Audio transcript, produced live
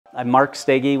I'm Mark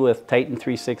Steege with Titan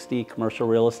 360 Commercial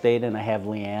Real Estate, and I have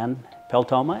Leigh Ann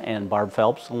Peltoma and Barb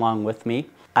Phelps along with me.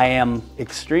 I am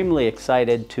extremely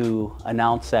excited to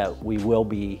announce that we will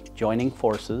be joining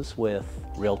forces with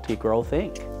Realty Growth,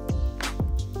 Inc.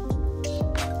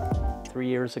 3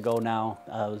 years ago now,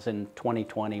 it was in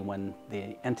 2020 when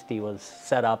the entity was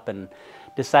set up, and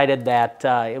decided that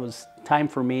it was time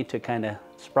for me to kind of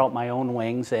sprout my own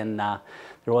wings, and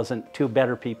there wasn't two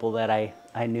better people that I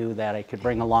knew that I could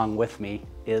bring along with me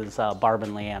is Barb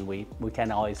and Leigh Ann. We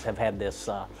kind of always have had this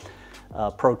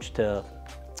approach to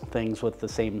things with the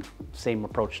same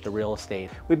approach to real estate.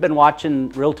 We've been watching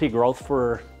Realty Growth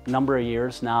for a number of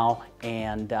years now,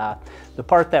 and the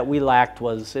part that we lacked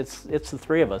was it's the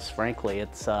three of us, frankly.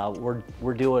 It's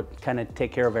we're doing kind of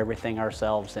take care of everything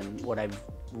ourselves, and what I've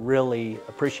really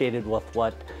appreciated with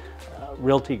what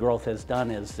Realty Growth has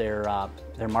done is their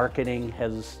marketing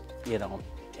has,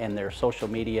 and their social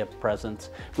media presence.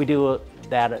 We do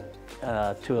that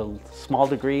to a small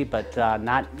degree, but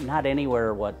not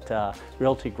anywhere what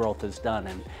Realty Growth has done.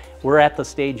 And we're at the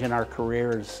stage in our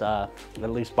careers, at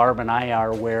least Barb and I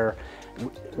are, where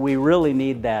we really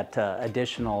need that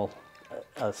additional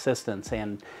assistance.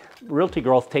 And Realty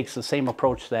Growth takes the same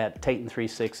approach that Titan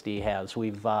 360 has.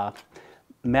 We've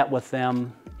met with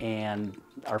them, and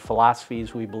our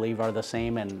philosophies, we believe, are the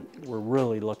same, and we're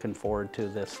really looking forward to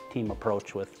this team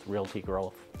approach with Realty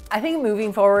Growth. I think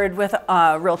moving forward with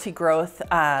Realty Growth,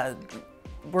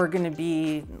 we're going to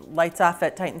be lights off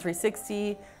at Titan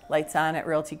 360, lights on at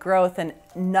Realty Growth, and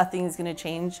nothing's going to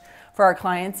change for our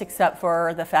clients except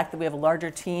for the fact that we have a larger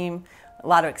team, a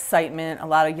lot of excitement, a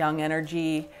lot of young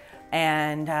energy,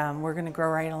 and we're going to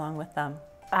grow right along with them.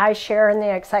 I share in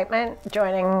the excitement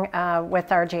joining with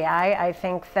RGI. I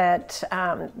think that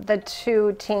the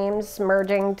two teams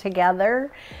merging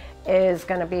together is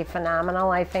going to be phenomenal.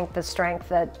 I think the strength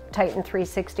that Titan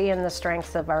 360 and the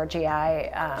strengths of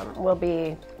RGI will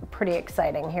be pretty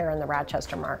exciting here in the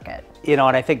Rochester market. And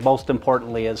I think most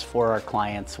importantly is for our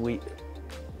clients,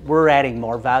 we're adding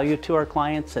more value to our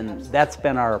clients, and that's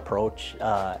been our approach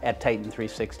at Titan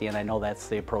 360, and I know that's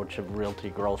the approach of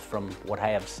Realty Growth from what I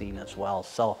have seen as well.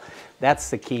 So that's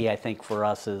the key, I think, for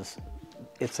us is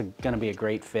it's going to be a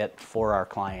great fit for our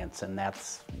clients, and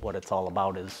that's what it's all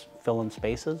about, is filling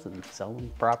spaces and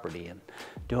selling property and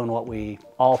doing what we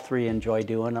all three enjoy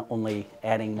doing, only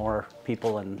adding more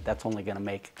people, and that's only going to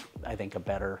make, I think, a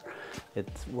better,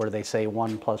 it's where they say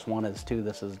 1 + 1 is 2,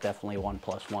 this is definitely 1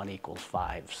 + 1 =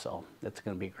 5, so it's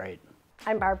going to be great.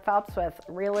 I'm Barb Phelps with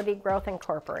Realty Growth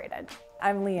Incorporated.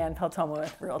 I'm Leigh Ann Peltoma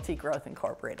with Realty Growth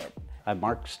Incorporated. I'm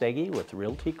Mark Steege with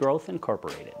Realty Growth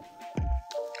Incorporated.